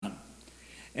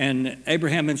And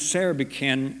Abraham and Sarah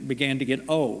began to get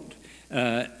old.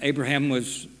 Abraham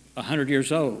was 100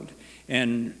 years old,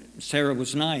 and Sarah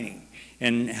was 90.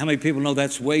 And how many people know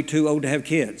that's way too old to have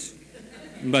kids?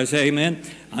 Everybody say amen?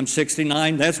 I'm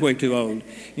 69, that's way too old,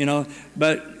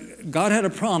 But God had a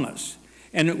promise.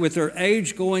 And with their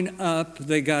age going up,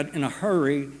 they got in a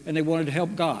hurry, and they wanted to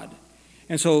help God.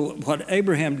 And so what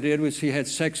Abraham did was he had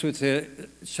sex with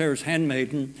Sarah's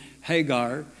handmaiden,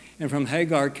 Hagar, and from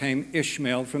Hagar came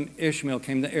Ishmael. From Ishmael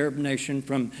came the Arab nation.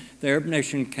 From the Arab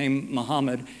nation came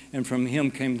Muhammad, and from him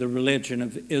came the religion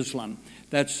of Islam.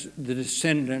 That's the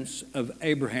descendants of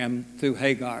Abraham through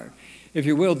Hagar. If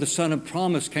you will, the son of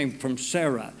promise came from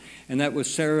Sarah, and that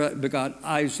was Sarah begot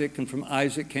Isaac, and from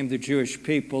Isaac came the Jewish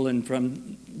people, and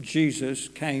from Jesus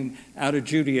came out of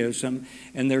Judaism,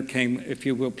 and there came, if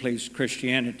you will please,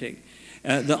 Christianity.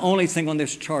 The only thing on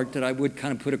this chart that I would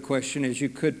kind of put a question is you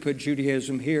could put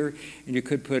Judaism here, and you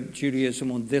could put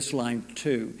Judaism on this line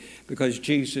too, because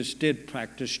Jesus did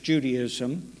practice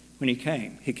Judaism when he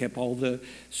came. He kept all the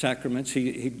sacraments.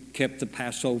 He kept the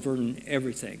Passover and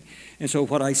everything. And so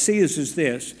what I see is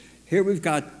this. Here we've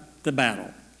got the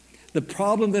battle. The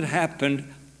problem that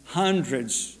happened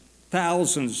hundreds,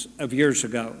 thousands of years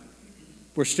ago,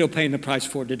 we're still paying the price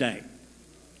for today.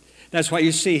 That's why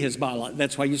you see Hezbollah.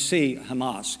 That's why you see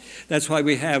Hamas. That's why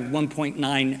we have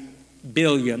 1.9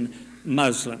 billion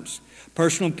Muslims.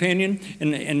 Personal opinion,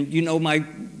 and you know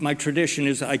my tradition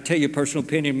is I tell you personal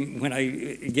opinion when I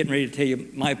getting ready to tell you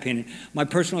my opinion. My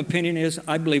personal opinion is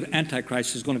I believe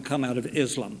Antichrist is going to come out of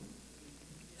Islam.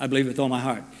 I believe with all my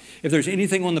heart. If there's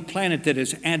anything on the planet that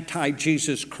is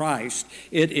anti-Jesus Christ,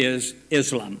 it is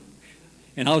Islam.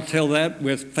 And I'll tell that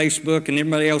with Facebook and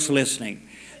everybody else listening.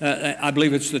 I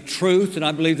believe it's the truth, and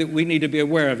I believe that we need to be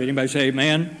aware of it. Anybody say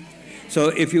amen? So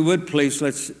if you would, please,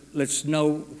 let's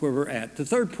know where we're at. The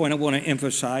third point I want to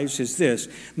emphasize is this.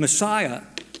 Messiah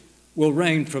will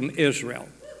reign from Israel.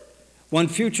 One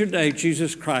future day,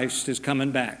 Jesus Christ is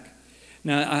coming back.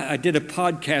 Now, I did a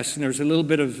podcast, and there's a little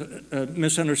bit of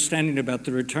misunderstanding about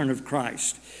the return of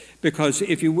Christ. Because,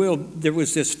 if you will, there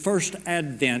was this first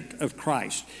advent of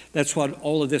Christ. That's what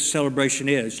all of this celebration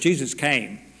is. Jesus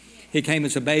came. He came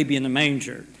as a baby in a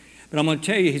manger. But I'm going to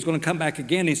tell you, he's going to come back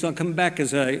again. He's not coming back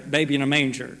as a baby in a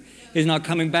manger. He's not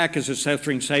coming back as a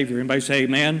suffering Savior. Anybody say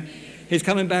amen? He's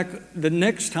coming back the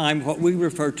next time, what we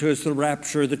refer to as the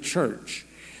rapture of the church.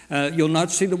 You'll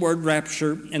not see the word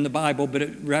rapture in the Bible,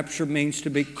 but rapture means to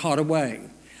be caught away.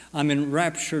 I'm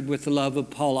enraptured with the love of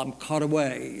Paula. I'm caught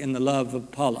away in the love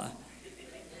of Paula.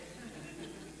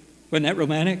 Wasn't that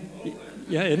romantic?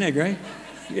 Yeah, isn't that great?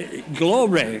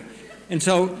 Glory. And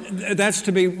so that's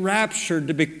to be raptured,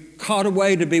 to be caught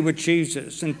away to be with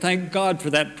Jesus. And thank God for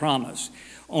that promise.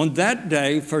 On that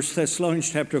day, 1 Thessalonians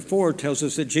chapter 4 tells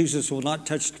us that Jesus will not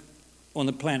touch on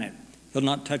the planet. He'll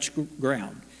not touch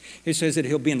ground. He says that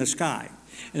he'll be in the sky,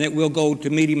 and that we'll go to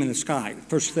meet him in the sky.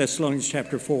 1 Thessalonians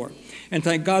chapter 4. And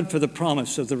thank God for the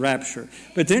promise of the rapture.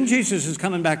 But then Jesus is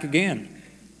coming back again.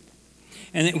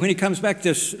 And when he comes back,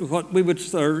 this what we would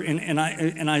and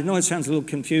I know it sounds a little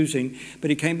confusing, but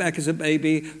he came back as a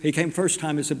baby. He came first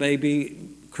time as a baby,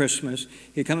 Christmas.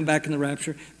 He's coming back in the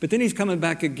rapture, but then he's coming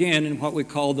back again in what we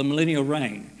call the millennial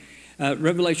reign.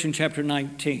 Revelation chapter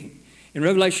 19. In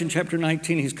Revelation chapter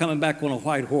 19, he's coming back on a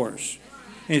white horse,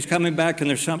 and he's coming back, and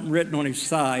there's something written on his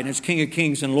thigh, and it's King of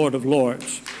Kings and Lord of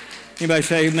Lords. Anybody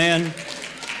say amen?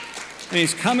 And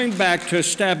he's coming back to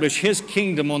establish his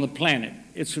kingdom on the planet.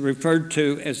 It's referred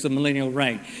to as the millennial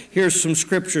reign. Here's some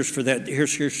scriptures for that.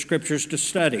 Here's your scriptures to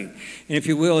study. And if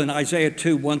you will, in Isaiah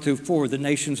 2, 1 through 4, the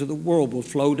nations of the world will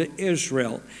flow to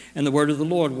Israel, and the word of the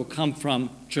Lord will come from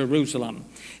Jerusalem.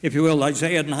 If you will,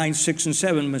 Isaiah 9, 6, and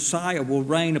 7, Messiah will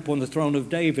reign upon the throne of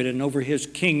David and over his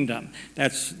kingdom.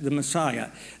 That's the Messiah.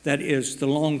 That is the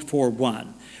longed-for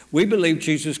one. We believe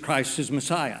Jesus Christ is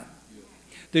Messiah.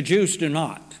 The Jews do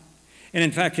not. And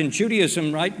in fact, in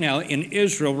Judaism right now, in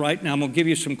Israel right now, I'm going to give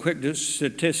you some quick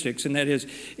statistics, and that is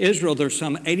Israel, there's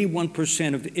some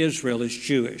 81% of Israel is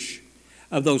Jewish.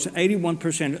 Of those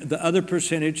 81%, the other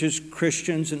percentage is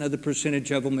Christians, and other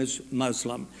percentage of them is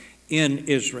Muslim in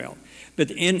Israel. But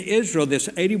in Israel, this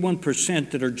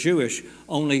 81% that are Jewish,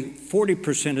 only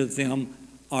 40% of them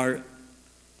are,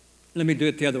 let me do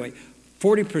it the other way,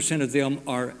 40% of them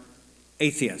are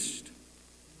atheists.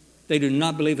 They do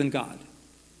not believe in God.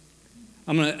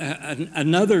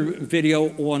 Another video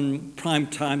on prime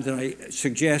time that I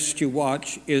suggest you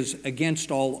watch is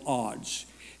Against All Odds.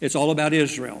 It's all about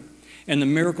Israel and the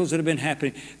miracles that have been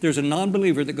happening. There's a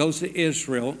non-believer that goes to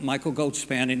Israel, Michael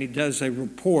Goldspan, and he does a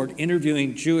report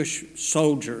interviewing Jewish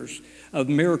soldiers of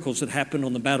miracles that happened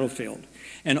on the battlefield.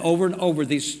 And over,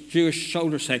 these Jewish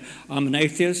soldiers say, I'm an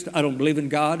atheist, I don't believe in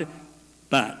God,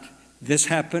 but this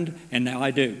happened, and now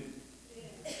I do.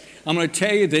 I'm going to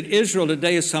tell you that Israel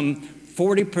today is some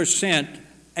 40%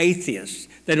 atheists.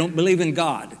 They don't believe in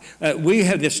God. We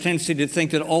have this tendency to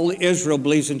think that all Israel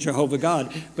believes in Jehovah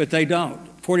God, but they don't.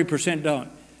 40% don't.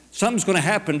 Something's going to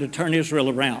happen to turn Israel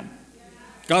around.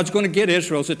 God's going to get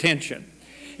Israel's attention.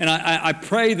 And I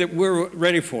pray that we're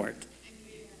ready for it.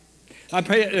 I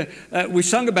pray, we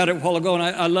sung about it a while ago, and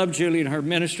I love Julie and her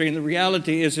ministry, and the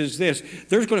reality is this: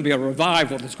 there's going to be a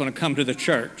revival that's going to come to the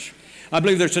church. I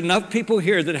believe there's enough people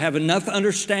here that have enough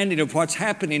understanding of what's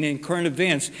happening in current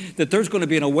events that there's going to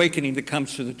be an awakening that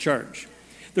comes to the church.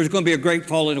 There's going to be a great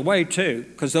falling away too,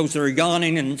 because those that are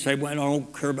yawning and say, well, I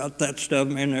don't care about that stuff,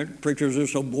 man, their preachers are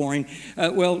so boring.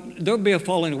 Well, there'll be a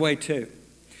falling away too,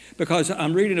 because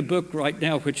I'm reading a book right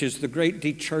now, which is The Great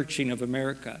Dechurching of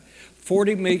America.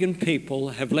 40 million people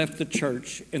have left the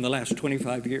church in the last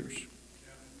 25 years.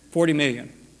 40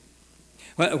 million.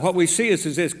 What we see is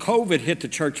this: COVID hit the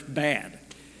church bad.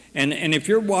 And if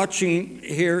you're watching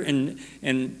here,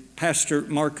 and Pastor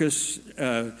Marcus,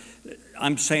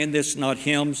 I'm saying this, not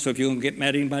him, so if you don't get mad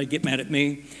at anybody, get mad at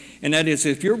me. And that is,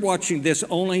 if you're watching this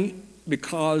only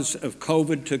because of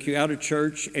COVID took you out of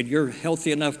church and you're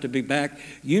healthy enough to be back,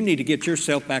 you need to get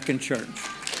yourself back in church.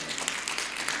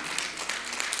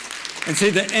 And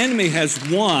see, the enemy has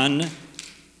won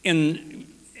in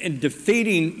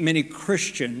defeating many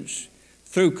Christians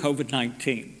through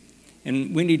COVID-19.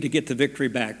 And we need to get the victory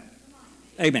back.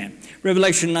 Amen.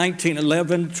 Revelation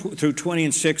 19:11 through 20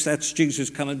 and 6, that's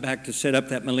Jesus coming back to set up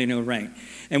that millennial reign.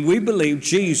 And we believe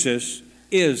Jesus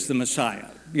is the Messiah,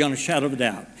 beyond a shadow of a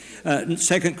doubt.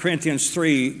 2 Corinthians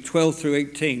 3:12 through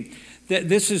 18.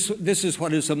 This is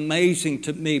what is amazing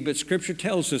to me, but Scripture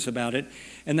tells us about it,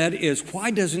 and that is,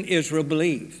 why doesn't Israel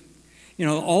believe? You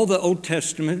know, all the Old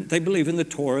Testament, they believe in the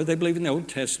Torah, they believe in the Old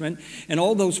Testament, and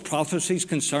all those prophecies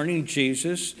concerning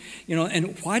Jesus, you know,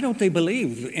 and why don't they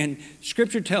believe? And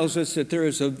Scripture tells us that there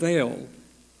is a veil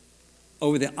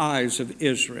over the eyes of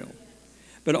Israel.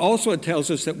 But also it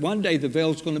tells us that one day the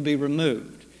veil is going to be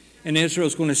removed, and Israel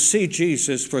is going to see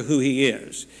Jesus for who he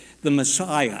is, the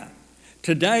Messiah.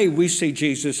 Today we see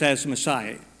Jesus as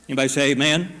Messiah. Anybody say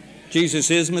amen? Jesus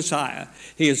is Messiah.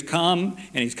 He has come,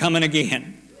 and he's coming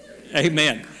again.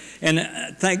 Amen.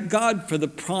 And thank God for the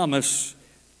promise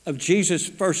of Jesus'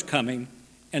 first coming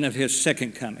and of his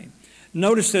second coming.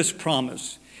 Notice this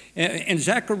promise. In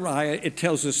Zechariah, it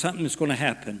tells us something is going to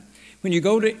happen. When you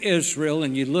go to Israel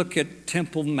and you look at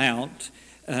Temple Mount,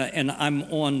 and I'm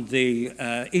on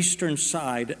the eastern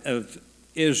side of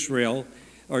Israel,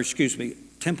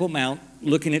 Temple Mount,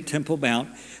 looking at Temple Mount,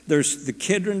 there's the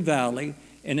Kidron Valley,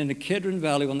 and in the Kidron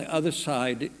Valley on the other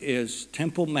side is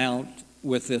Temple Mount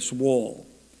with this wall.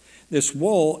 This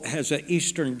wall has an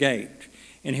eastern gate.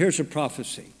 And here's a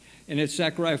prophecy. And it's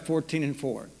Zechariah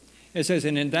 14:4. It says,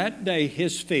 and in that day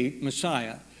his feet,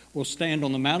 Messiah, will stand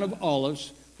on the Mount of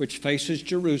Olives, which faces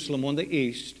Jerusalem on the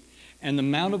east. And the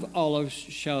Mount of Olives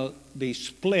shall be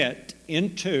split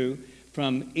in two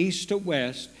from east to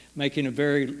west, making a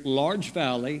very large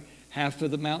valley. Half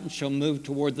of the mountain shall move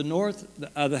toward the north,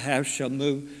 the other half shall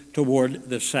move toward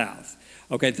the south.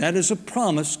 Okay, that is a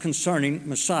promise concerning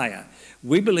Messiah.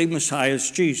 We believe Messiah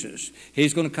is Jesus.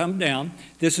 He's going to come down.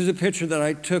 This is a picture that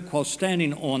I took while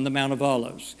standing on the Mount of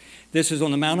Olives. This is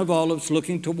on the Mount of Olives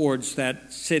looking towards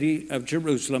that city of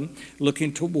Jerusalem,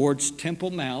 looking towards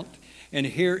Temple Mount. And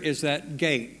here is that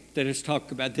gate that is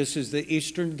talked about. This is the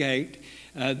eastern gate.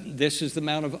 This is the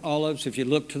Mount of Olives. If you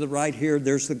look to the right here,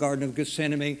 there's the Garden of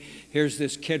Gethsemane. Here's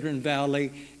this Kidron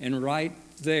Valley. And right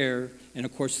there, and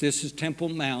of course this is Temple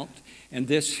Mount. And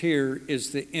this here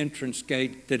is the entrance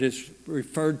gate that is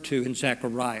referred to in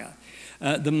Zechariah.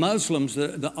 The Muslims,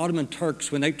 the Ottoman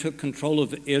Turks, when they took control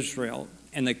of Israel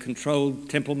and they controlled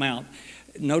Temple Mount,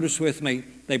 notice with me,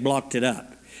 they blocked it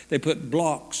up. They put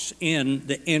blocks in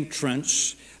the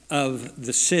entrance of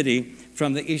the city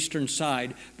from the eastern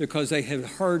side because they have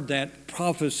heard that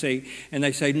prophecy and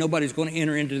they say nobody's going to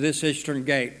enter into this eastern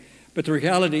gate. But the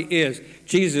reality is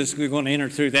Jesus is going to enter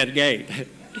through that gate.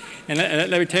 And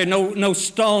let me tell you, no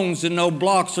stones and no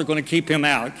blocks are going to keep him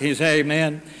out. Can you say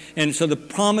amen? And so the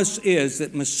promise is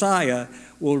that Messiah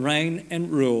will reign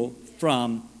and rule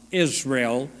from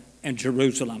Israel and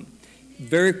Jerusalem.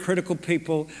 Very critical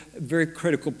people, very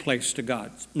critical place to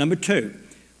God. Number two,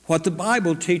 what the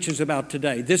Bible teaches about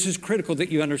today. This is critical that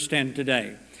you understand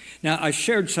today. Now, I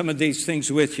shared some of these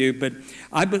things with you, but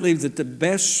I believe that the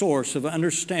best source of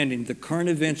understanding the current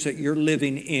events that you're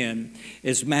living in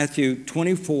is Matthew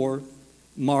 24,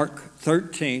 Mark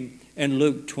 13, and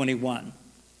Luke 21.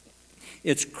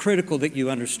 It's critical that you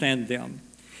understand them.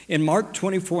 In Mark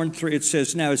 24:3, it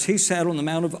says, "Now as he sat on the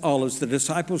Mount of Olives, the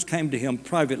disciples came to him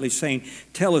privately, saying,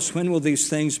 'Tell us, when will these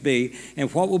things be,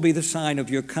 and what will be the sign of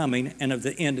your coming and of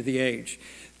the end of the age?'"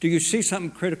 Do you see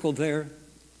something critical there?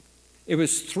 It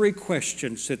was 3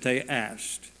 questions that they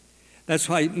asked. That's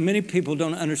why many people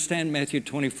don't understand Matthew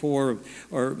 24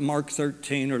 or Mark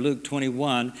 13 or Luke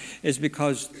 21, is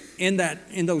because in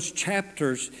those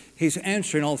chapters, he's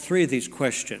answering all 3 of these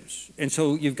questions. And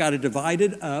so you've got to divide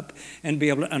it up and be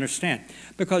able to understand.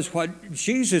 Because what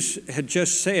Jesus had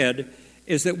just said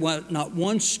is that not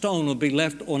one stone will be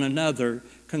left on another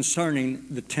concerning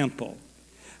the temple.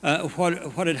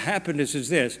 What had happened is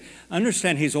this.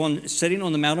 Understand, he's sitting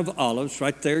on the Mount of Olives.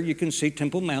 Right there you can see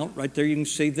Temple Mount. Right there you can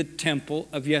see the temple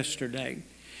of yesterday.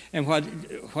 And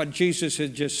what Jesus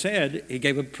had just said, he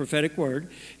gave a prophetic word.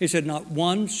 He said, not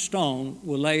one stone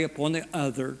will lay upon the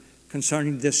other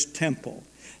concerning this temple.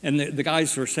 And the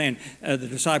guys were saying, the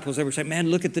disciples, they were saying,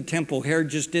 man, look at the temple. Herod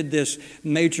just did this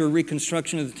major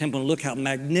reconstruction of the temple. And look how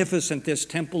magnificent this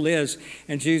temple is.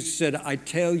 And Jesus said, I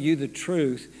tell you the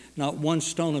truth, not one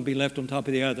stone will be left on top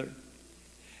of the other.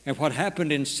 And what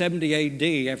happened in 70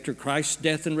 A.D. after Christ's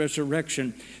death and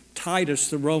resurrection, Titus,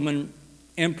 the Roman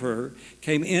emperor,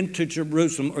 came into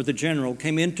Jerusalem, or the general,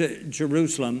 came into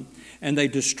Jerusalem, and they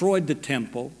destroyed the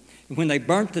temple. When they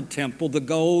burnt the temple, the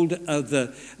gold of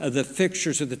the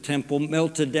fixtures of the temple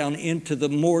melted down into the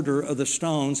mortar of the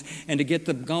stones. And to get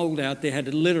the gold out, they had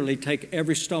to literally take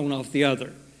every stone off the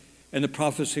other. And the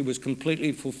prophecy was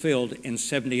completely fulfilled in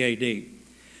 70 A.D.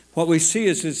 What we see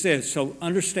is this. So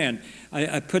understand,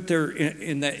 I put there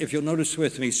in that, if you'll notice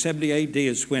with me, 70 A.D.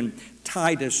 is when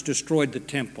Titus destroyed the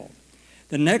temple.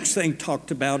 The next thing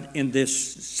talked about in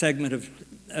this segment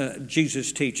of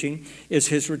Jesus' teaching is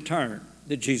his return,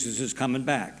 that Jesus is coming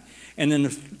back. And then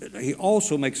he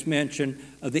also makes mention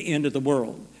of the end of the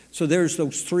world. So there's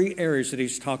those 3 areas that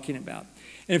he's talking about.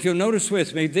 And if you'll notice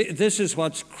with me, this is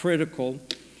what's critical.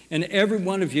 And every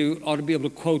one of you ought to be able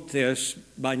to quote this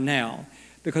by now.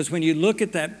 Because when you look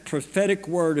at that prophetic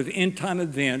word of end-time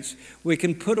events, we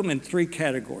can put them in 3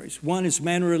 categories. One is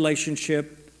man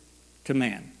relationship to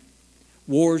man.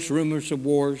 Wars, rumors of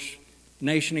wars,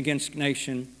 nation against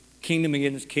nation, kingdom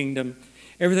against kingdom.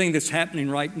 Everything that's happening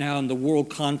right now in the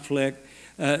world conflict,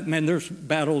 man, there's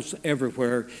battles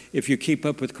everywhere if you keep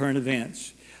up with current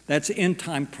events. That's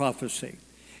end-time prophecy.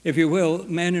 If you will,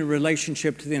 man in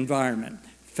relationship to the environment.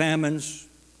 Famines,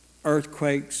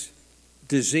 earthquakes,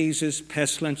 diseases,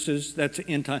 pestilences, that's an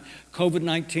end time.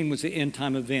 COVID-19 was an end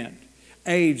time event.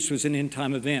 AIDS was an end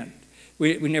time event.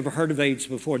 We never heard of AIDS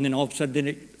before, and then all of a sudden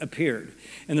it appeared.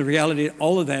 And the reality,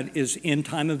 all of that is end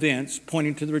time events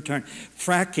pointing to the return.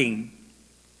 Fracking,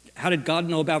 how did God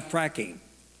know about fracking?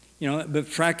 But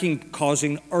fracking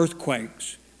causing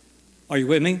earthquakes. Are you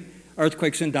with me?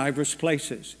 Earthquakes in diverse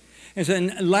places. And so,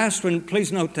 and last one,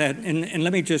 please note that, and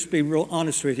let me just be real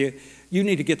honest with you. You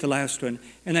need to get the last one,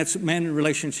 and that's man in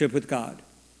relationship with God.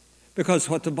 Because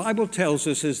what the Bible tells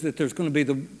us is that there's going to be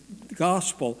the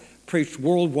gospel preached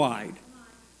worldwide,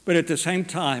 but at the same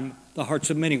time, the hearts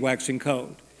of many waxing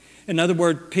cold. In other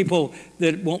words, people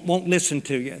that won't listen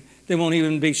to you. They won't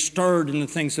even be stirred in the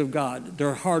things of God.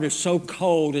 Their heart is so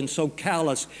cold and so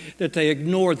callous that they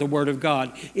ignore the word of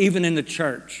God, even in the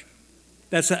church.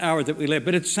 That's the hour that we live.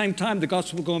 But at the same time, the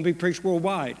gospel is going to be preached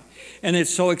worldwide. And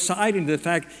it's so exciting, the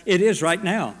fact it is right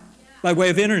now, by way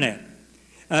of internet.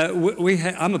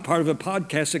 I'm a part of a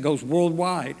podcast that goes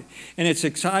worldwide. And it's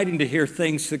exciting to hear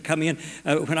things that come in.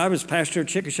 When I was pastor at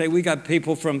Chickasha, we got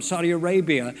people from Saudi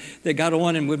Arabia that got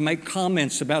on and would make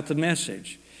comments about the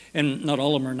message. And not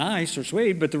all of them are nice or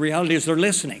sweet, but the reality is they're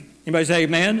listening. Anybody say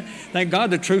amen? Thank God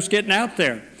the truth's getting out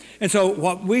there. And so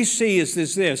what we see is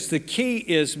this. The key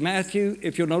is Matthew,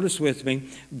 if you'll notice with me,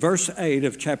 verse 8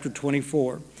 of chapter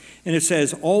 24. And it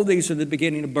says, all these are the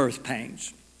beginning of birth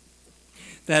pains.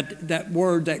 That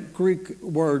word, that Greek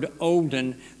word,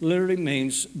 olden, literally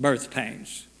means birth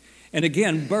pains. And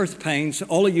again, birth pains,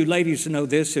 all of you ladies know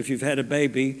this if you've had a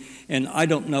baby, and I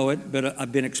don't know it, but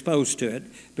I've been exposed to it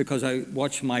because I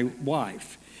watched my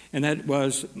wife. And that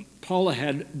was, Paula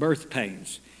had birth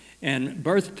pains. And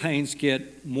birth pains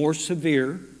get more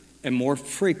severe and more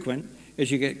frequent as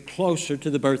you get closer to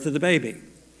the birth of the baby.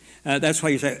 That's why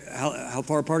you say, how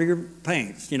far apart are your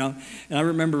pains? And I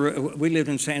remember we lived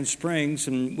in Sand Springs,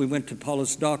 and we went to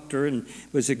Paula's doctor and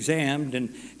was examined,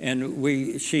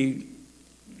 and she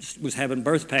was having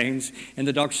birth pains, and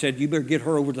the doctor said, you better get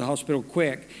her over to the hospital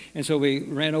quick. And so we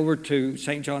ran over to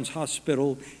St. John's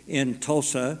Hospital in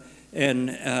Tulsa, and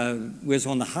was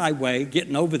on the highway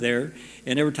getting over there,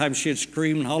 and every time she'd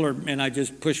scream and holler, and I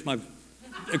just pushed my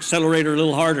accelerator a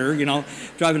little harder,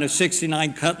 driving a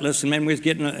 69 Cutlass, and man, we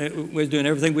was doing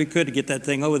everything we could to get that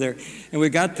thing over there. And we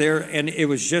got there, and it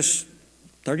was just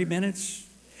 30 minutes.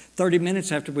 30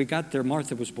 minutes after we got there,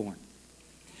 Martha was born.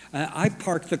 I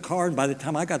parked the car, and by the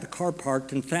time I got the car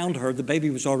parked and found her, the baby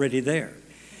was already there.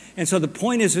 And so the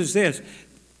point is this,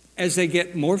 as they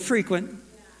get more frequent,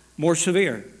 more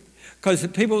severe, because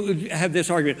people have this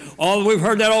argument, we've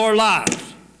heard that all our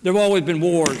lives. There have always been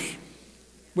wars.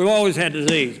 We've always had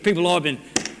disease. People have been,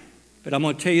 but I'm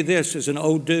going to tell you this, as an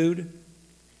old dude,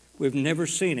 we've never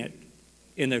seen it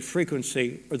in the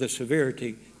frequency or the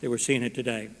severity that we're seeing it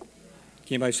today.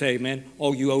 Can anybody say amen?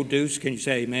 Oh, you old dudes, can you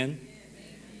say amen?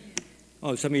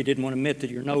 Oh, some of you didn't want to admit that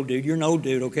you're an old dude. You're an old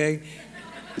dude, okay?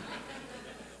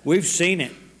 We've seen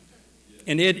it.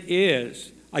 And it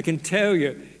is, I can tell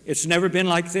you, it's never been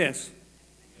like this.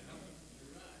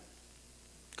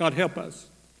 God help us.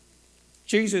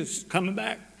 Jesus is coming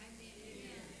back.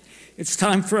 It's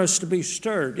time for us to be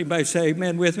stirred. Anybody say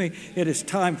amen with me? It is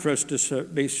time for us to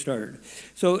be stirred.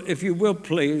 So if you will,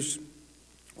 please,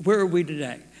 where are we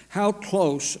today? How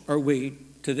close are we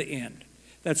to the end?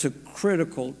 That's a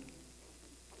critical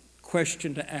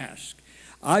question to ask.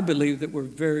 I believe that we're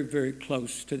very, very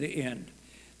close to the end.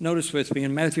 Notice with me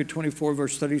in Matthew 24,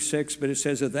 verse 36, but it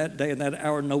says, of that day and that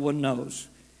hour no one knows,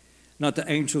 not the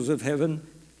angels of heaven,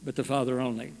 but the Father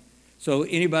only. So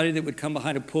anybody that would come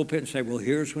behind a pulpit and say, well,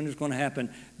 here's when it's going to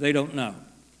happen, they don't know.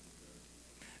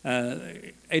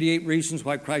 88 reasons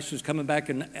why Christ was coming back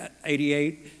in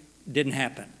 88 didn't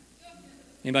happen.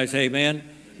 Anybody say amen?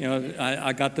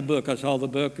 I got the book. I saw the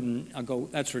book, and I go,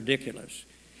 that's ridiculous.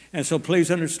 And so please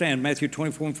understand, Matthew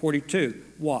 24 and 42,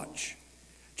 watch.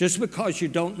 Just because you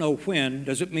don't know when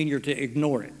doesn't mean you're to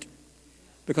ignore it.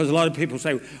 Because a lot of people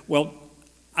say, well,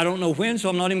 I don't know when, so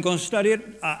I'm not even going to study it.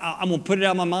 I'm going to put it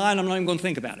out of my mind. I'm not even going to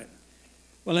think about it.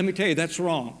 Well, let me tell you, that's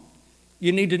wrong.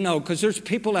 You need to know, because there's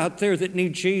people out there that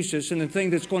need Jesus, and the thing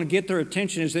that's going to get their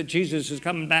attention is that Jesus is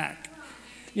coming back.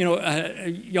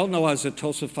 Y'all know I was a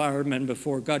Tulsa fireman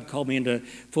before God called me into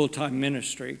full-time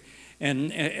ministry.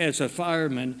 And as a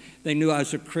fireman, they knew I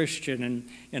was a Christian,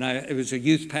 and I was a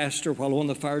youth pastor while on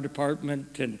the fire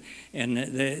department, and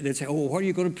they'd say, oh, what are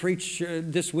you going to preach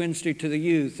this Wednesday to the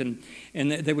youth?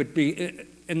 And they would be,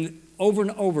 and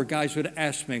over, guys would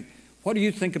ask me, what do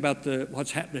you think about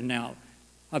what's happening now?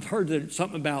 I've heard that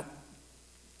something about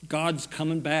God's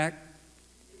coming back.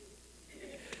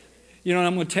 And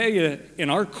I'm going to tell you,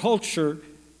 in our culture,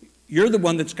 you're the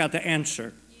one that's got the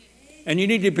answer. And you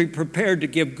need to be prepared to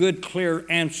give good, clear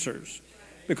answers,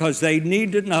 because they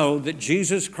need to know that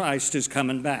Jesus Christ is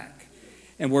coming back.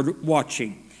 And we're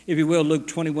watching. If you will, Luke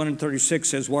 21 and 36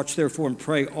 says, watch therefore and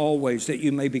pray always, that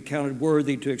you may be counted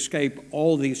worthy to escape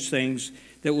all these things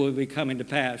that will be coming to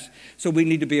pass. So we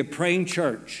need to be a praying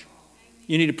church.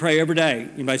 You need to pray every day.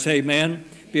 Anybody say amen?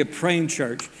 Be a praying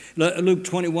church. Luke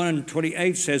 21 and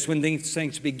 28 says, when these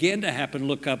things begin to happen,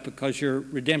 look up, because your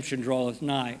redemption draweth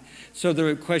nigh. So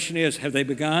the question is, have they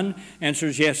begun? Answer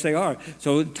is yes, they are.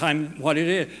 So time, what it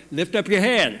is, lift up your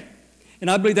head. And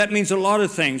I believe that means a lot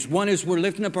of things. One is we're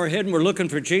lifting up our head and we're looking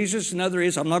for Jesus. Another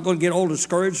is I'm not going to get all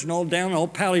discouraged and all down and all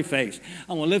pally face.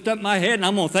 I'm going to lift up my head and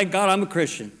I'm going to thank God I'm a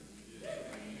Christian.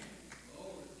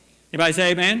 Anybody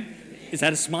say amen? Is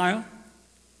that a smile?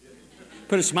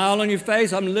 Put a smile on your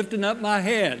face. I'm lifting up my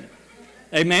head.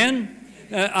 Amen?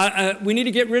 We need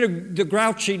to get rid of the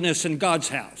grouchiness in God's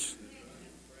house.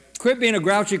 Quit being a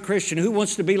grouchy Christian. Who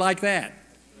wants to be like that?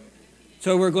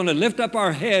 So we're going to lift up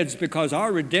our heads because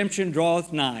our redemption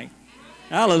draweth nigh.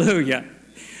 Hallelujah.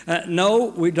 No,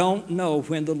 we don't know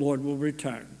when the Lord will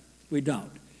return. We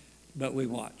don't. But we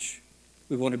watch.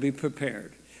 We want to be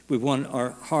prepared. We want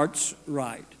our hearts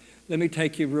right. Let me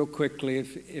take you real quickly,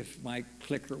 if my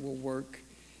clicker will work.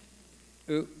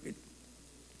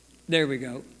 There we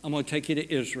go. I'm going to take you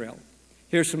to Israel.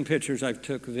 Here's some pictures I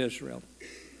took of Israel.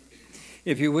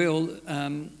 If you will,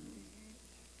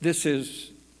 this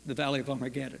is the Valley of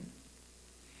Armageddon.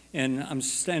 And I'm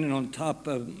standing on top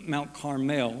of Mount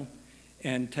Carmel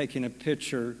and taking a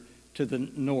picture to the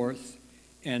north.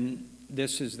 And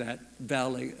this is that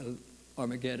Valley of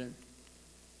Armageddon.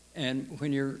 And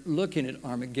when you're looking at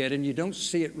Armageddon, you don't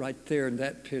see it right there in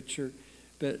that picture,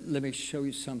 but let me show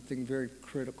you something very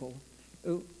critical.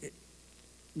 Oh,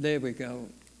 there we go.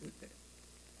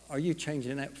 Are you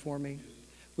changing that for me?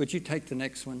 Would you take the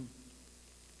next one?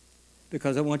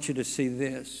 Because I want you to see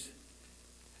this.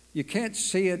 You can't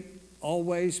see it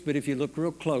always, but if you look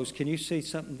real close, can you see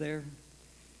something there?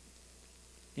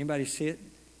 Anybody see it?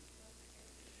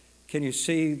 Can you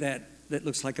see that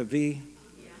looks like a V?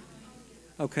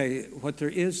 Okay, what there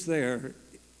is there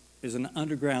is an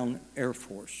underground Air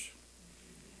Force.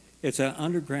 It's an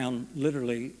underground,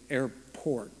 literally,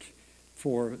 airport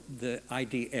for the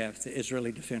IDF, the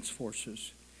Israeli Defense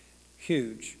Forces.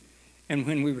 Huge. And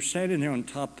when we were standing there on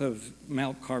top of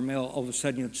Mount Carmel, all of a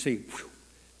sudden you'd see whew,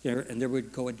 there, and there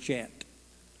would go a jet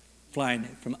flying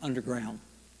from underground.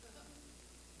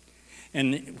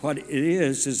 And what it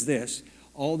is this.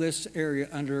 All this area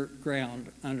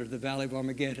underground, under the Valley of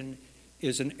Armageddon,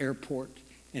 is an airport.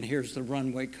 And here's the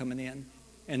runway coming in.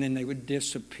 And then they would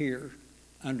disappear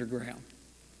underground.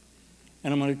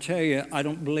 And I'm going to tell you, I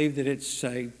don't believe that it's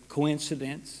a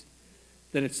coincidence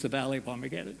that it's the Valley of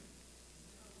Armageddon.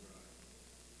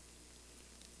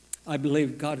 I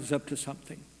believe God is up to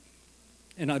something.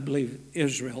 And I believe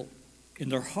Israel, in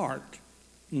their heart,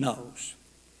 knows,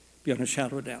 beyond a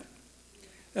shadow of doubt.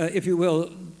 If you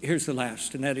will, here's the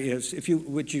last, and that is,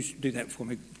 would you do that for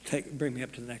me? Bring me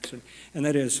up to the next one. And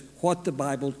that is what the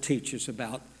Bible teaches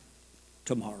about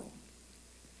tomorrow.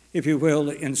 If you will,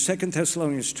 in 2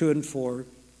 Thessalonians 2 and 4,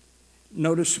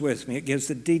 notice with me, it gives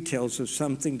the details of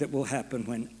something that will happen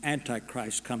when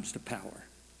Antichrist comes to power.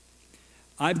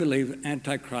 I believe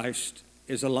Antichrist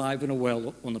is alive and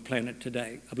well on the planet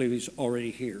today. I believe he's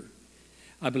already here.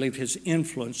 I believe his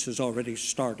influence has already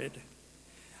started.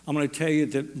 I'm going to tell you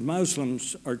that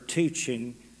Muslims are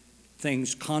teaching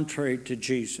things contrary to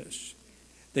Jesus.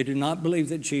 They do not believe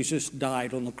that Jesus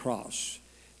died on the cross.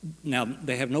 Now,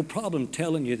 they have no problem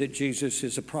telling you that Jesus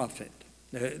is a prophet.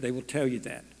 They will tell you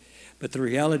that. But the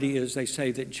reality is they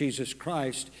say that Jesus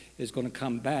Christ is going to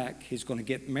come back. He's going to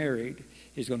get married.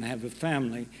 He's going to have a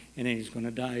family. And then he's going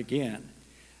to die again.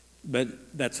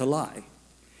 But that's a lie.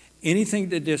 Anything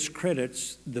that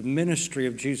discredits the ministry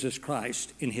of Jesus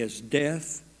Christ in his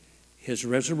death, his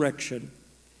resurrection,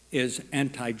 is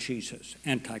anti-Jesus,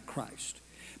 anti-Christ.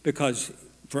 Because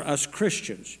for us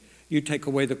Christians, you take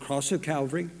away the cross of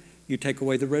Calvary, you take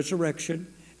away the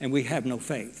resurrection, and we have no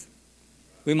faith.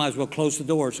 We might as well close the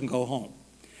doors and go home.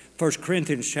 1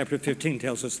 Corinthians chapter 15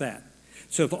 tells us that.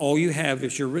 So if all you have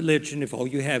is your religion, if all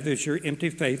you have is your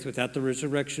empty faith without the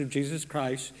resurrection of Jesus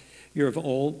Christ, you're of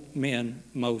all men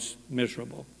most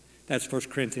miserable. That's 1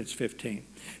 Corinthians 15.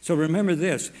 So remember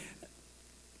this.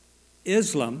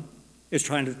 Islam is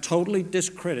trying to totally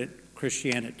discredit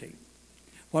Christianity.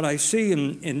 What I see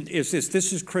is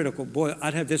this is critical. Boy,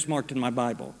 I'd have this marked in my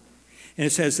Bible. And it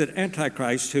says that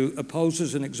Antichrist, who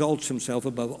opposes and exalts himself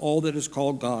above all that is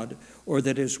called God or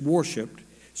that is worshipped,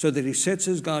 so that he sits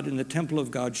as God in the temple of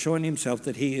God, showing himself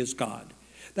that he is God.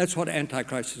 That's what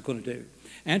Antichrist is going to do.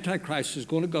 Antichrist is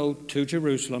going to go to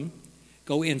Jerusalem,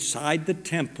 go inside the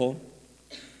temple,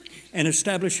 and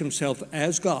establish himself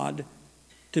as God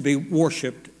to be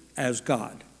worshipped as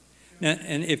God. Now,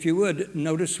 and if you would,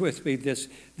 notice with me this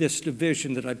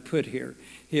division that I put here.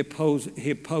 He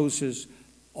opposes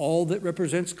all that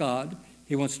represents God.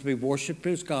 He wants to be worshipped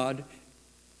as God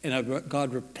and a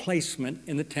God replacement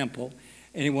in the temple.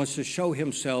 And he wants to show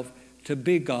himself to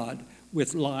be God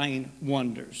with lying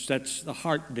wonders. That's the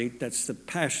heartbeat, that's the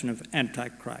passion of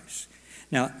Antichrist.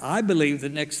 Now, I believe the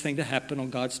next thing to happen on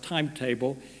God's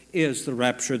timetable is the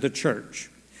rapture of the church.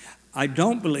 I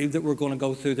don't believe that we're going to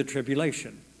go through the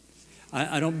tribulation.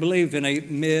 I don't believe in a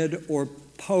mid or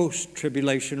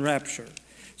post-tribulation rapture.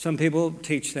 Some people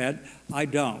teach that. I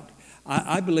don't.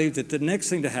 I believe that the next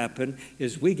thing to happen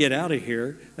is we get out of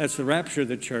here. That's the rapture of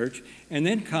the church. And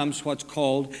then comes what's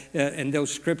called, and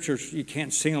those scriptures, you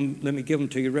can't see them. Let me give them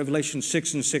to you. Revelation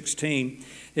 6 and 16.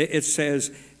 It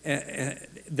says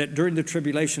that during the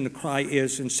tribulation, the cry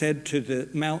is, and said to the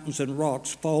mountains and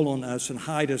rocks, fall on us and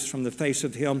hide us from the face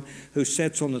of him who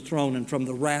sits on the throne and from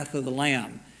the wrath of the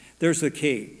Lamb. There's the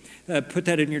key. Put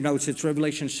that in your notes. It's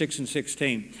Revelation 6 and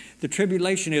 16. The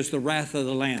tribulation is the wrath of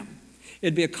the Lamb.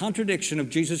 It'd be a contradiction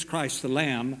of Jesus Christ, the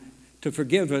Lamb, to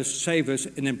forgive us, save us,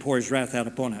 and then pour his wrath out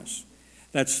upon us.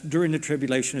 That's during the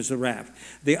tribulation is the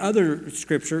wrath. The other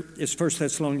scripture is 1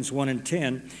 Thessalonians 1 and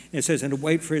 10. It says, and to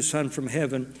wait for his Son from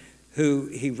heaven, who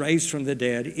he raised from the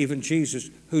dead, even Jesus,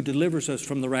 who delivers us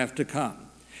from the wrath to come.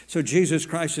 So Jesus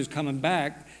Christ is coming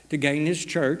back to gain his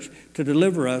church, to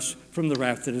deliver us from the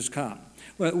wrath that has come.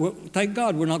 Well, thank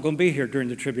God we're not going to be here during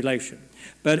the tribulation.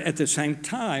 But at the same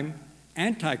time,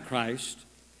 Antichrist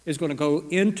is going to go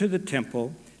into the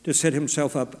temple to set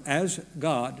himself up as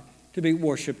God to be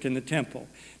worshipped in the temple.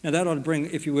 Now that ought to bring,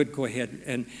 if you would go ahead,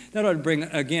 and that ought to bring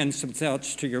again some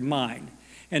thoughts to your mind.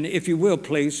 And if you will,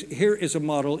 please, here is a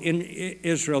model in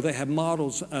Israel. They have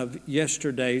models of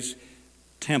yesterday's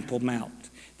Temple Mount.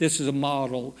 This is a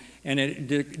model, and it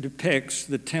depicts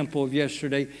the temple of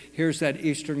yesterday. Here's that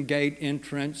eastern gate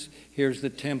entrance. Here's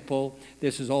the temple.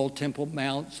 This is all Temple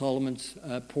Mount, Solomon's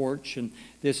porch, and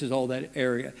this is all that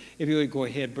area. If you would go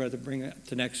ahead, brother, bring up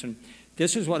the next one.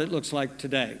 This is what it looks like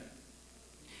today.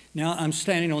 Now I'm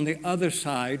standing on the other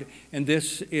side, and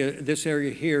this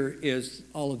area here is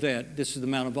Olivet. This is the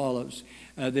Mount of Olives.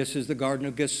 This is the Garden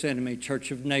of Gethsemane,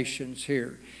 Church of Nations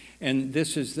here. And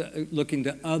this is looking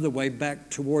the other way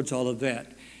back towards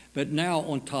Olivet. But now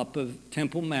on top of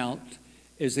Temple Mount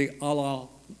is the Allah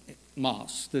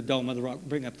Mosque, the Dome of the Rock.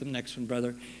 Bring up the next one,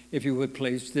 brother, if you would,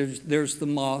 please. There's the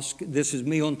mosque. This is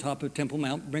me on top of Temple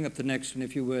Mount. Bring up the next one,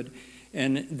 if you would.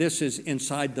 And this is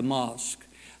inside the mosque.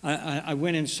 I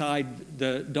went inside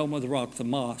the Dome of the Rock, the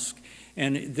mosque,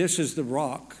 and this is the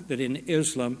rock that in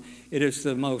Islam, I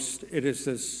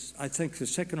think the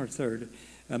second or third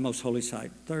most holy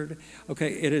site. Third?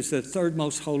 Okay, it is the third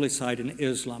most holy site in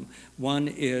Islam. One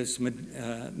is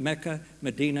Mecca,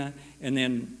 Medina, and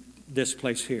then this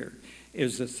place here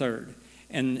is the third.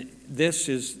 And this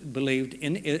is believed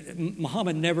in,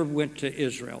 Muhammad never went to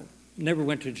Israel, never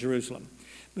went to Jerusalem.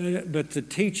 But the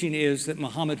teaching is that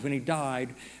Muhammad, when he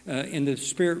died in the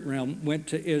spirit realm, went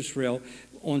to Israel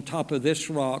on top of this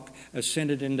rock,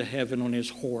 ascended into heaven on his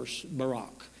horse,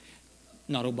 Barack,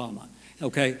 not Obama.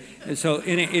 Okay, and so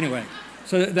anyway,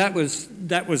 so that was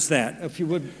that. If you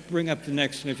would bring up the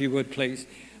next one, if you would, please.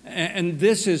 And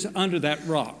this is under that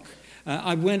rock.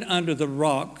 I went under the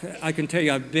rock. I can tell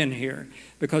you I've been here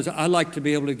because I like to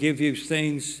be able to give you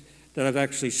things that I've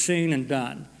actually seen and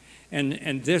done.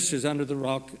 And this is under the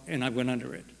rock, and I went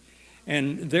under it.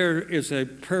 And there is a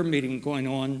prayer meeting going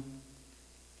on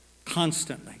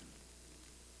constantly.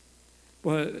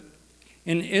 Well,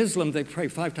 in Islam, they pray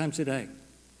 5 times a day.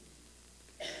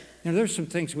 Now, there's some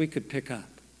things we could pick up.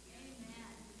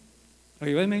 Are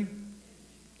you with me?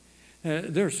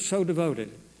 They're so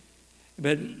devoted.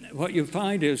 But what you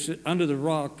find is that under the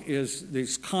rock is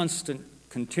these constant,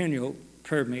 continual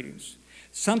prayer meetings.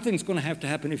 Something's going to have to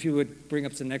happen, if you would bring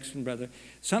up the next one, brother.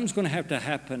 Something's going to have to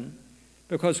happen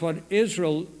because what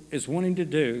Israel is wanting to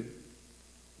do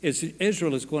is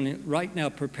Israel is going to, right now,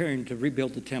 preparing to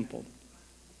rebuild the temple.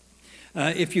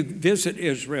 If you visit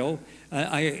Israel,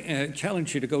 I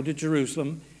challenge you to go to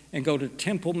Jerusalem and go to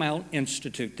Temple Mount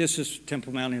Institute. This is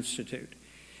Temple Mount Institute.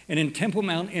 And in Temple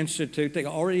Mount Institute, they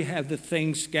already have the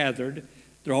things gathered.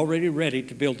 They're already ready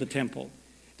to build the temple.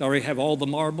 They already have all the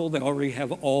marble. They already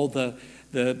have all the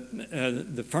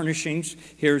furnishings.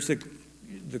 Here's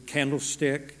the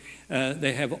candlestick.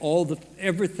 They have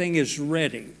everything is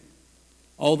ready.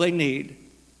 All they need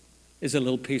is a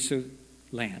little piece of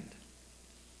land.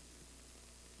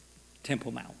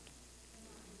 Temple Mount.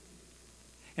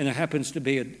 And there happens to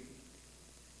be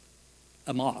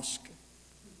a mosque.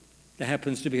 There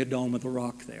happens to be a Dome of the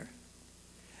Rock there.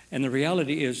 And the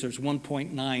reality is there's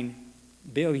 1.9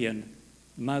 billion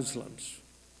Muslims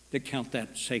that count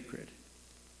that sacred.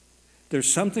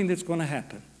 There's something that's going to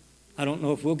happen. I don't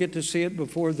know if we'll get to see it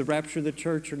before the rapture of the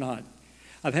church or not.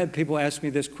 I've had people ask me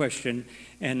this question,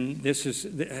 and this is,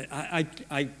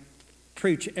 I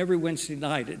preach every Wednesday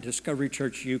night at Discovery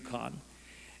Church, Yukon.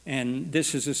 And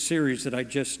this is a series that I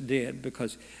just did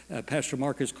because Pastor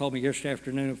Marcus called me yesterday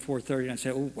afternoon at 4:30, and I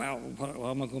said, oh, wow,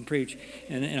 what am I going to preach?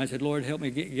 And I said, Lord, help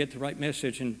me get the right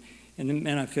message. And then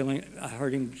I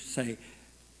heard him say,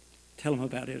 tell them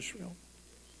about Israel.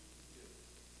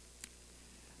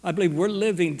 I believe we're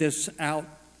living this out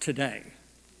today.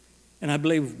 And I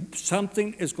believe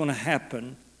something is going to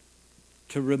happen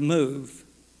to remove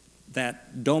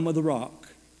that Dome of the Rock.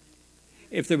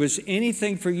 If there was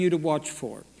anything for you to watch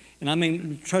for, and I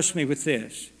mean, trust me with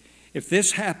this, if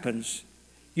this happens,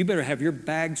 you better have your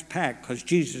bags packed because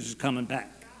Jesus is coming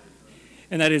back.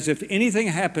 And that is, if anything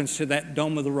happens to that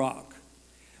Dome of the Rock,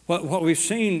 what we've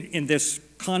seen in this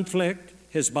conflict,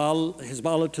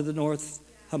 Hezbollah to the north,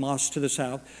 Hamas to the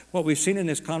south, what we've seen in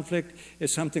this conflict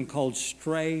is something called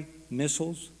stray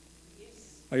missiles.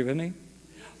 Are you with me?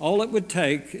 All it would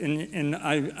take, and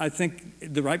I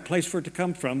think the right place for it to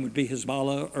come from would be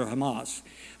Hezbollah or Hamas,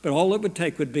 but all it would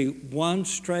take would be one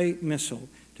stray missile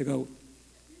to go,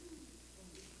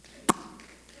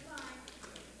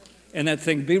 and that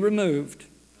thing be removed,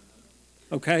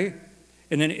 okay?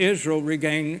 And then Israel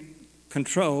regain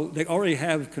control. They already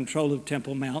have control of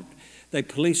Temple Mount. They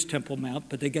policed Temple Mount,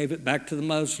 but they gave it back to the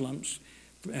Muslims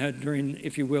during,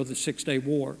 if you will, the 6-day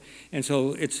war. And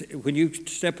so it's when you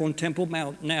step on Temple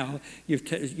Mount now,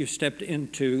 you've stepped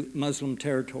into Muslim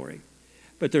territory.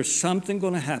 But there's something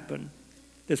going to happen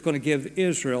that's going to give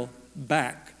Israel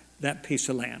back that piece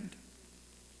of land,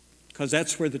 because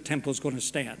that's where the temple is going to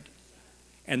stand.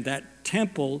 And that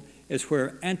temple is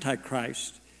where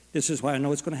Antichrist, this is why I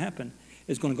know it's going to happen,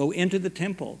 is going to go into the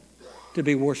temple to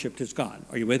be worshipped as God.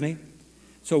 Are you with me?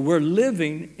 So we're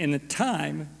living in a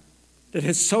time that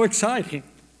is so exciting.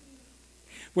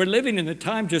 We're living in the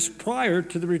time just prior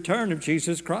to the return of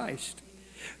Jesus Christ.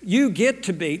 You get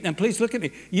to be, now please look at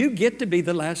me, you get to be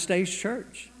the last days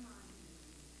church.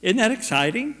 Isn't that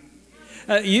exciting?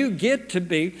 You get to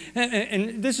be,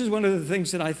 and this is one of the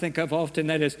things that I think of often,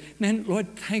 that is, man,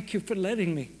 Lord, thank you for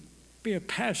letting me be a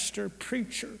pastor,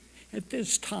 preacher at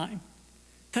this time.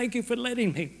 Thank you for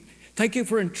letting me. Thank you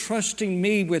for entrusting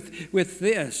me with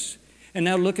this. And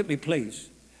now look at me, please.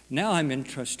 Now I'm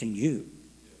entrusting you.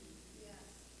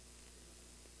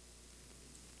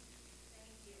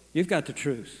 You've got the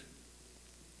truth.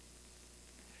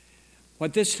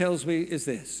 What this tells me is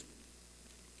this: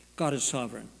 God is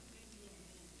sovereign.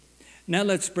 Now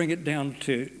let's bring it down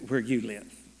to where you live.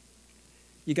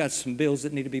 You got some bills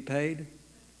that need to be paid.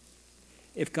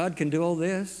 If God can do all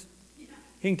this,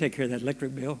 He can take care of that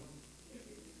electric bill.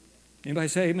 Anybody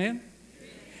say amen?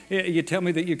 You tell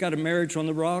me that you've got a marriage on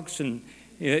the rocks, and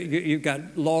you've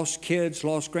got lost kids,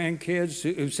 lost grandkids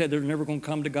who said they're never going to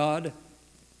come to God.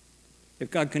 If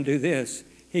God can do this,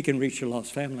 He can reach your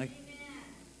lost family.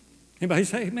 Anybody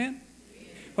say amen?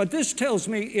 What this tells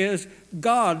me is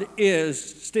God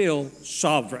is still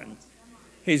sovereign.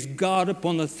 He's God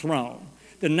upon the throne.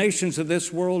 The nations of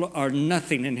this world are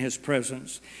nothing in His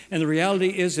presence. And the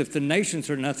reality is, if the nations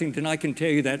are nothing, then I can tell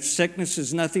you that sickness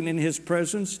is nothing in His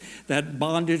presence. That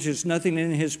bondage is nothing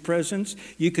in His presence.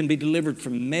 You can be delivered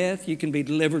from meth. You can be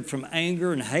delivered from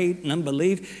anger and hate and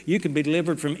unbelief. You can be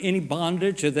delivered from any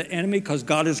bondage of the enemy, because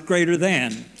God is greater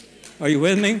than. Are you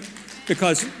with me?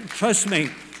 Because trust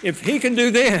me, if He can do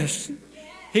this,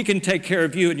 He can take care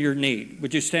of you and your need.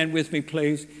 Would you stand with me,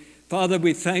 please? Father,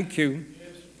 we thank you.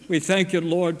 We thank you,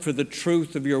 Lord, for the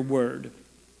truth of your word.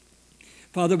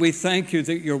 Father, we thank you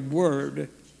that your word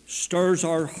stirs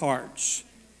our hearts,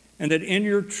 and that in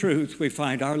your truth we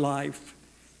find our life.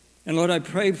 And Lord, I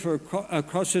pray for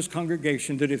across this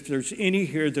congregation that if there's any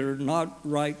here that are not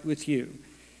right with you,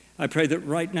 I pray that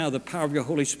right now the power of your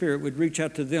Holy Spirit would reach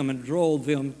out to them and draw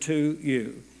them to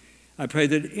you. I pray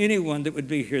that anyone that would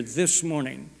be here this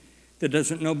morning that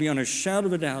doesn't know beyond a shadow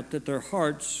of a doubt that their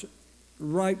hearts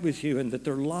right with you, and that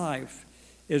their life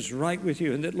is right with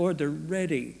you, and that, Lord, they're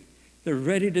ready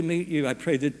to meet you. I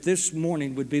pray that this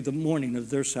morning would be the morning of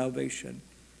their salvation.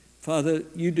 Father,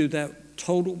 you do that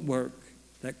total work,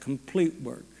 that complete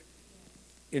work,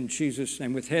 in Jesus'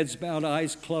 name. With heads bowed,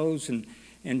 eyes closed,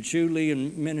 and Julie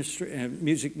and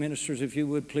music ministers, if you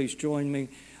would please join me.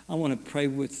 I want to pray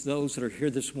with those that are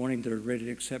here this morning that are ready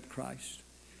to accept Christ.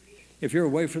 If you're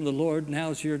away from the Lord,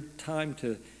 now's your time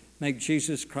to make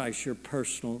Jesus Christ your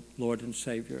personal Lord and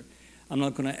Savior. I'm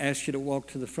not going to ask you to walk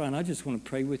to the front. I just want to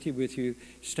pray with you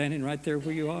standing right there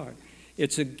where you are.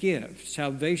 It's a gift.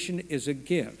 Salvation is a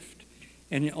gift.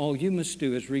 And all you must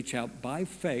do is reach out by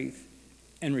faith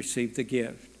and receive the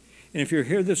gift. And if you're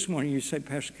here this morning, you say,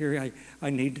 Pastor Gary, I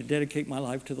need to dedicate my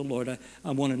life to the Lord.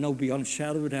 I want to know beyond a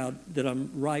shadow of a doubt that I'm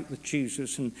right with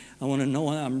Jesus, and I want to know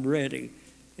I'm ready.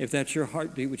 If that's your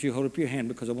heartbeat, would you hold up your hand,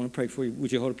 because I want to pray for you.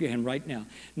 Would you hold up your hand right now?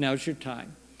 Now's your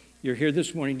time. You're here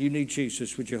this morning, you need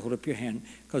Jesus. Would you hold up your hand?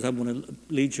 Because I want to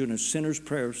lead you in a sinner's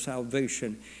prayer of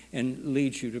salvation and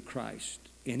lead you to Christ.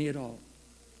 Any at all?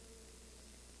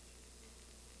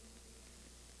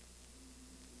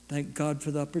 Thank God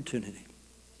for the opportunity.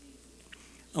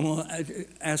 I'm going to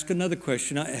ask another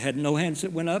question. I had no hands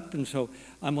that went up, and so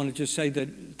I'm going to just say that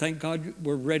thank God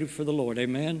we're ready for the Lord.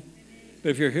 Amen? But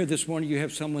if you're here this morning, you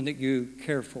have someone that you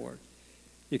care for.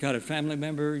 You got a family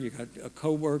member, you got a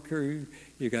coworker,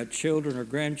 you got children or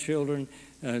grandchildren,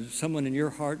 someone in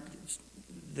your heart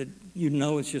that you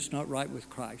know is just not right with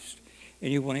Christ,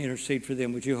 and you want to intercede for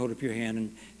them. Would you hold up your hand?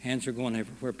 And hands are going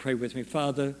everywhere. Pray with me.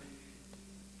 Father,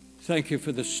 thank you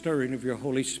for the stirring of your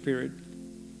Holy Spirit.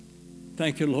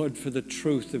 Thank you, Lord, for the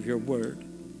truth of your word.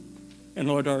 And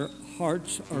Lord, our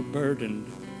hearts are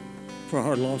burdened for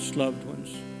our lost loved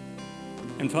ones.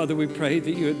 And Father, we pray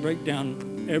that you would break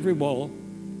down every wall,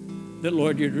 that,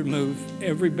 Lord, you'd remove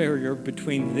every barrier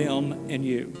between them and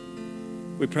you.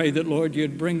 We pray that, Lord,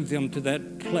 you'd bring them to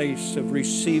that place of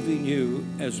receiving you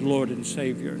as Lord and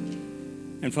Savior.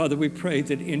 And Father, we pray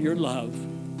that in your love,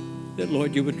 that,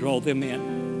 Lord, you would draw them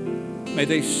in. May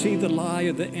they see the lie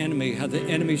of the enemy, how the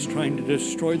enemy's trying to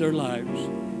destroy their lives.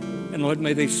 And Lord,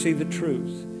 may they see the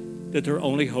truth, that their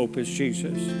only hope is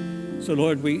Jesus. So,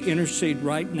 Lord, we intercede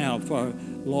right now for our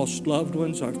lost loved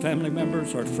ones, our family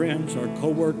members, our friends, our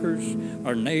co-workers,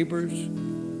 our neighbors.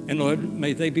 And, Lord,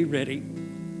 may they be ready.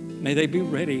 May they be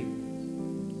ready.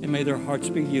 And may their hearts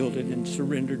be yielded and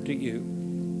surrendered to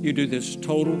you. You do this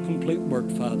total, complete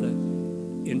work, Father,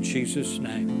 in Jesus'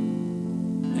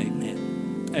 name.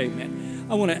 Amen. Amen.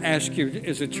 I want to ask you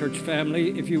as a church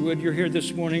family, if you would, you're here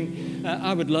this morning,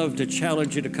 I would love to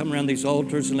challenge you to come around these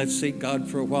altars and let's seek God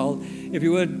for a while. If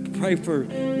you would, pray for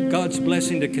God's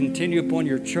blessing to continue upon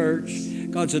your church,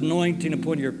 God's anointing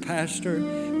upon your pastor.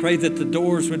 Pray that the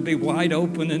doors would be wide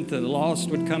open and the lost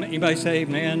would come. Anybody say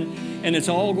amen? And it's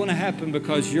all going to happen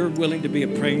because you're willing to be a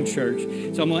praying church.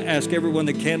 So I'm going to ask everyone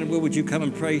that can and will, would you come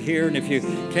and pray here? And if you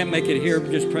can't make it here,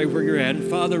 just pray where you're at. And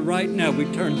Father, right now we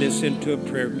turn this into a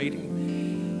prayer meeting.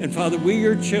 And Father, we,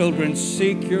 your children,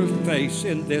 seek your face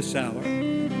in this hour.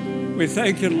 We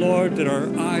thank you, Lord, that our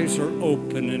eyes are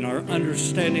open and our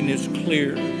understanding is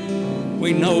clear.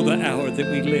 We know the hour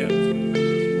that we live.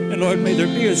 And Lord, may there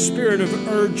be a spirit of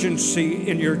urgency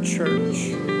in your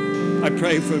church. I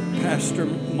pray for Pastor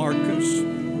Marcus,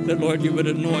 that Lord, you would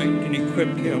anoint and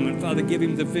equip him. And Father, give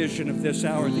him the vision of this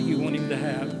hour that you want him to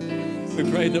have. We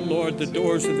pray that, Lord, the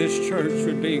doors of this church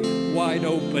would be wide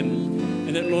open.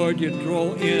 And that, Lord, you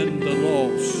draw in the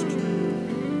lost.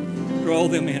 Draw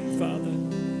them in, Father.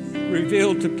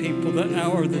 Reveal to people the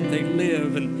hour that they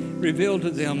live and reveal to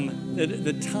them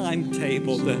the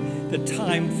timetable, the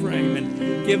time frame,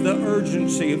 and give the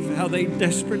urgency of how they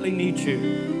desperately need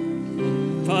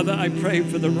you. Father, I pray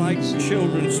for the right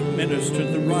children's minister,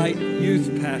 the right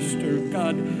youth pastor.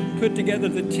 God, put together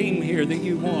the team here that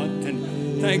you want.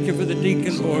 And thank you for the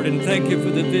deacon board and thank you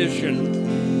for the vision.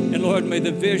 And Lord, may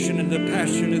the vision and the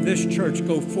passion of this church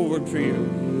go forward for you.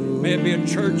 May it be a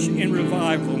church in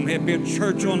revival. May it be a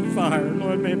church on fire.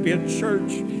 Lord, may it be a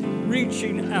church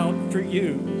reaching out for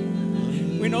you.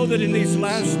 We know that in these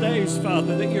last days,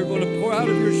 Father, that you're going to pour out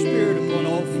of your Spirit upon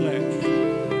all flesh.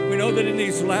 We know that in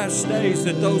these last days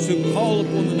that those who call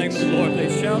upon the name of the Lord, they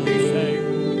shall be saved.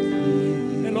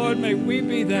 And Lord, may we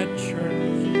be that church.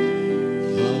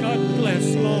 God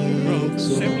bless Long Grove,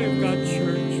 Assembly of God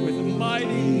Church, with a mighty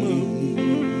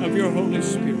move of your Holy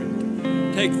Spirit.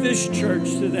 Take this church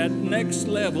to that next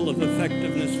level of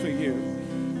effectiveness for you.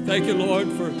 Thank you,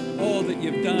 Lord, for all that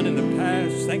you've done in the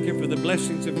past. Thank you for the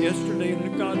blessings of yesterday.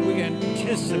 And God, we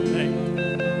anticipate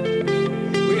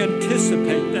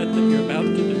that you're about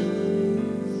to do.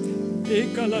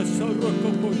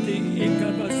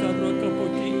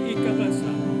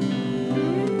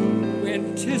 We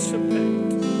anticipate.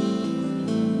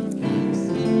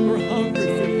 We're hungry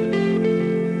for you.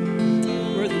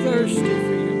 We're thirsty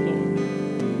for you, Lord.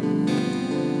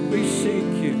 We seek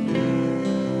you.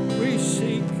 We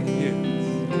seek you.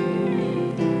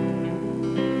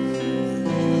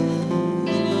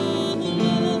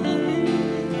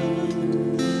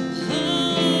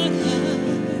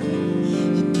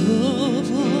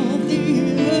 Above all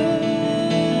the earth,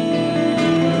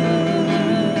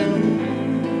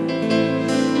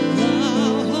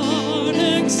 thou art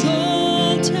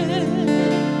exalted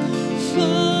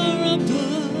far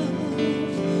above,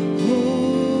 O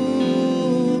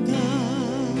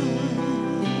gods.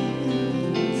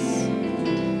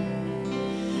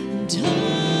 And I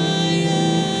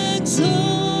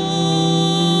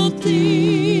exalt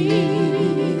thee.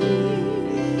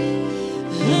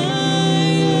 I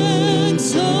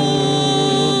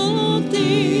exalt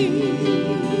thee.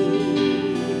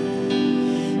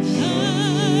 I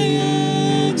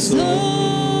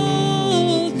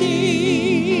exalt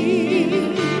thee.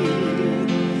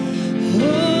 Oh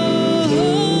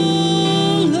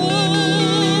Lord, I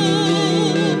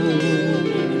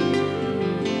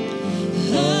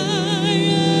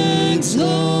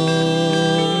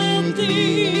exalt thee. I exalt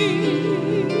thee.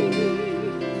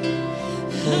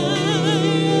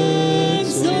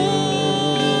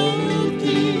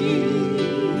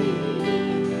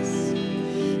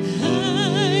 I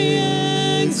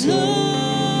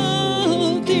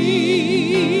exalt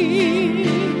thee.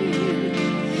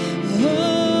 Oh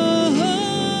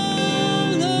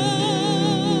Lord,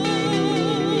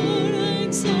 I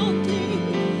exalt thee.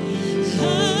 I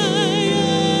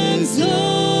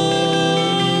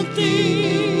exalt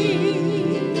thee.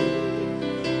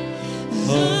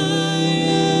 I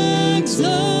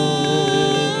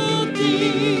exalt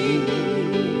thee.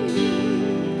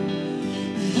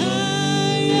 I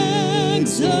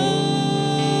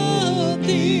exalt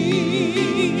thee.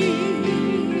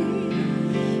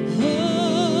 Oh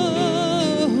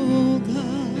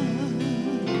God,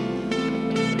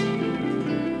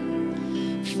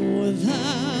 for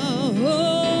thou, O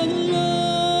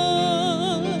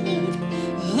Lord,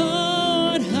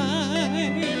 art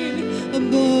high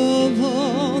above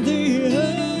all the earth.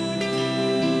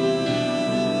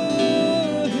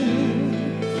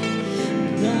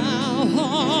 Thou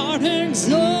art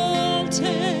exalted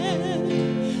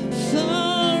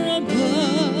far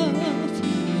above,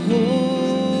 O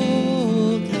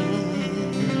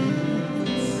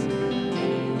gods.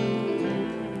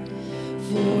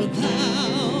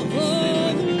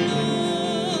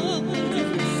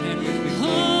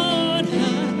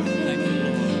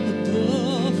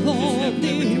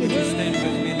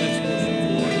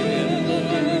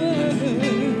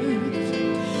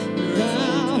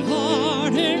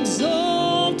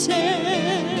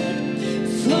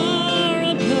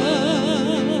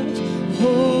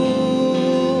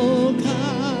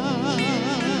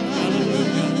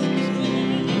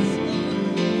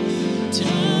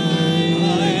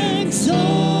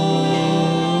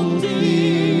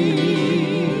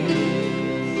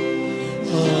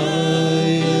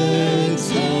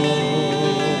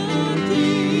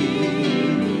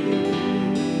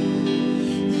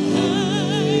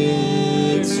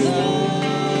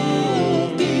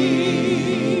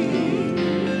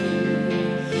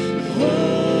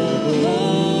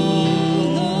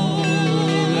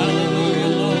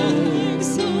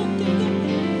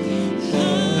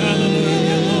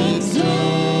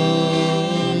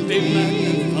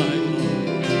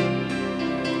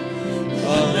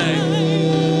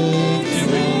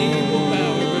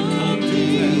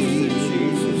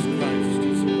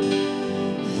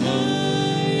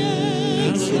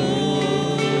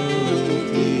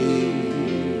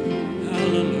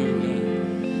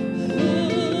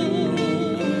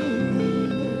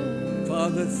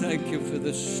 Thank you for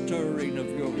the stirring of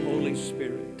your Holy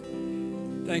Spirit.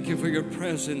 Thank you for your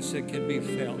presence that can be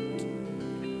felt.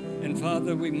 And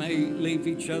Father, we may leave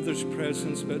each other's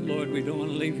presence, but Lord, we don't want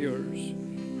to leave yours.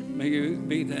 May you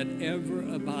be that ever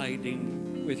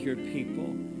abiding with your people.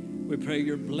 We pray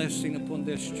your blessing upon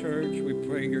this church. We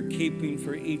pray your keeping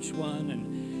for each one.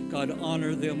 And God,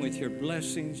 honor them with your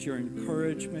blessings, your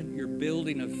encouragement, your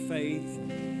building of faith.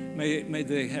 May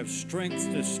they have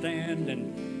strength to stand.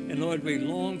 And Lord, we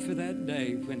long for that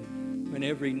day when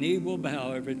every knee will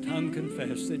bow, every tongue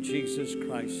confess that Jesus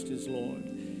Christ is Lord.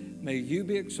 May you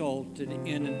be exalted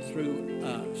in and through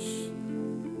us.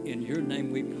 In your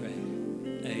name we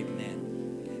pray.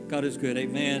 Amen. God is good.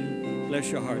 Amen.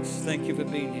 Bless your hearts. Thank you for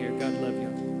being here. God love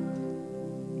you.